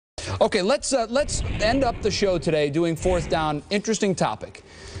Okay, let's end up the show today doing fourth down. Interesting topic.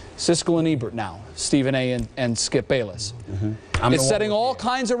 Siskel and Ebert now, Stephen A. and Skip Bayless. It's setting all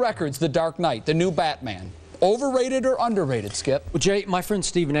kinds of records, The Dark Knight, the new Batman. Overrated or underrated, Skip? Well, Jay, my friend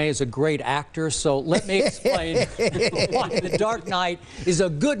Stephen A. is a great actor, so let me explain why The Dark Knight is a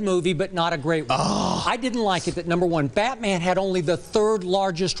good movie, but not a great one. I didn't like it that, number one, Batman had only the third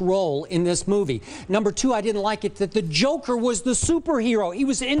largest role in this movie. Number two, I didn't like it that the Joker was the superhero. He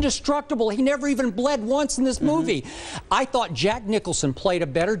was indestructible. He never even bled once in this movie. I thought Jack Nicholson played a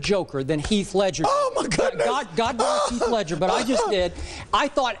better Joker than Heath Ledger. Oh, my goodness. God bless Heath Ledger, but I just did. I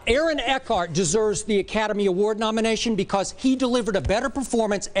thought Aaron Eckhart deserves the Academy Award nomination because he delivered a better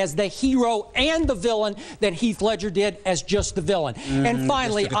performance as the hero and the villain than Heath Ledger did as just the villain. And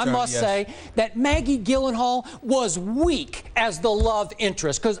finally, I must say that Maggie Gyllenhaal was weak as the love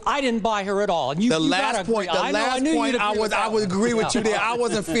interest because I didn't buy her at all. And the last point, I would agree with you there. I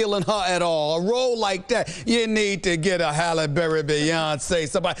wasn't feeling her at all. A role like that, you need to get a Halle Berry, Beyonce,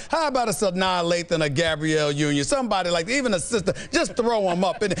 somebody. How about a Sanaa Lathan, a Gabrielle Union, somebody like even a sister? Just throw them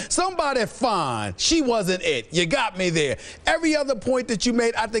up in there. Somebody fine. She wasn't it. You got me there. Every other point that you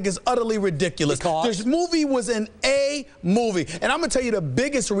made, I think, is utterly ridiculous. This movie was an A movie. And I'm going to tell you the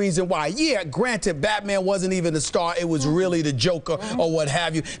biggest reason why. Yeah, granted, Batman wasn't even the star. It was really the Joker or what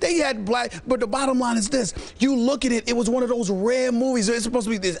have you. They had black, but the bottom line is this. You look at it, it was one of those rare movies. It's supposed to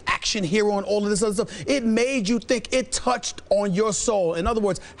be this action hero and all of this other stuff. It made you think. It touched on your soul. In other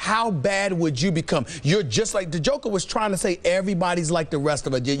words, how bad would you become? You're just like, the Joker was trying to say everybody's like the rest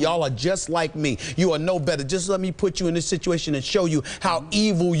of us. Y'all are just like me. You are no better. Just let me put you in this situation and show you how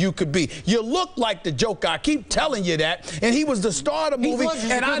evil you could be. You look like the Joker. I keep telling you that. And he was the star of the movie.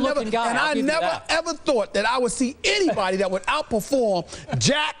 And I never ever thought that I would see anybody that would outperform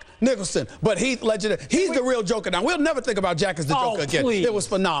Jack Nicholson. But Heath Ledger, he's the real Joker now. We'll never think about Jack as the Joker again. Please. It was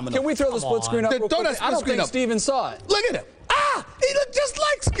phenomenal. Can we throw the split screen up real quick? I don't think Steven saw it. Look at him. Ah, he looked just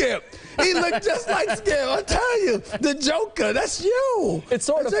like Skip. He looked just like Skip. I tell you, the Joker, that's you. It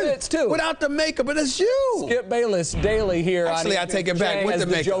sort of fits, too. Without the makeup, but it's you. Skip Bayless daily here. Actually, I take it back with the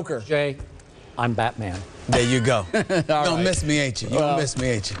makeup. Joker. Jay, I'm Batman. There you go. You're gonna right. miss me, ain't you? You're gonna miss me,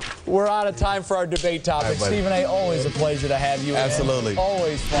 ain't you? We're out of time for our debate topic. Right, Stephen A., always a pleasure to have you. Absolutely.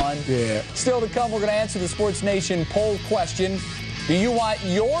 Always fun. Yeah. Still to come, we're going to answer the Sports Nation poll question. Do you want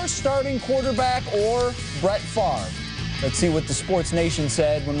your starting quarterback or Brett Favre? Let's see what the Sports Nation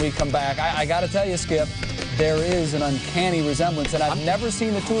said when we come back. I got to tell you, Skip, there is an uncanny resemblance, and I've never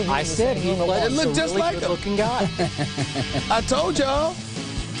seen the two of you. I said he looked just like him. looking guy. I told y'all.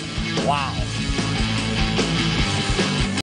 Wow.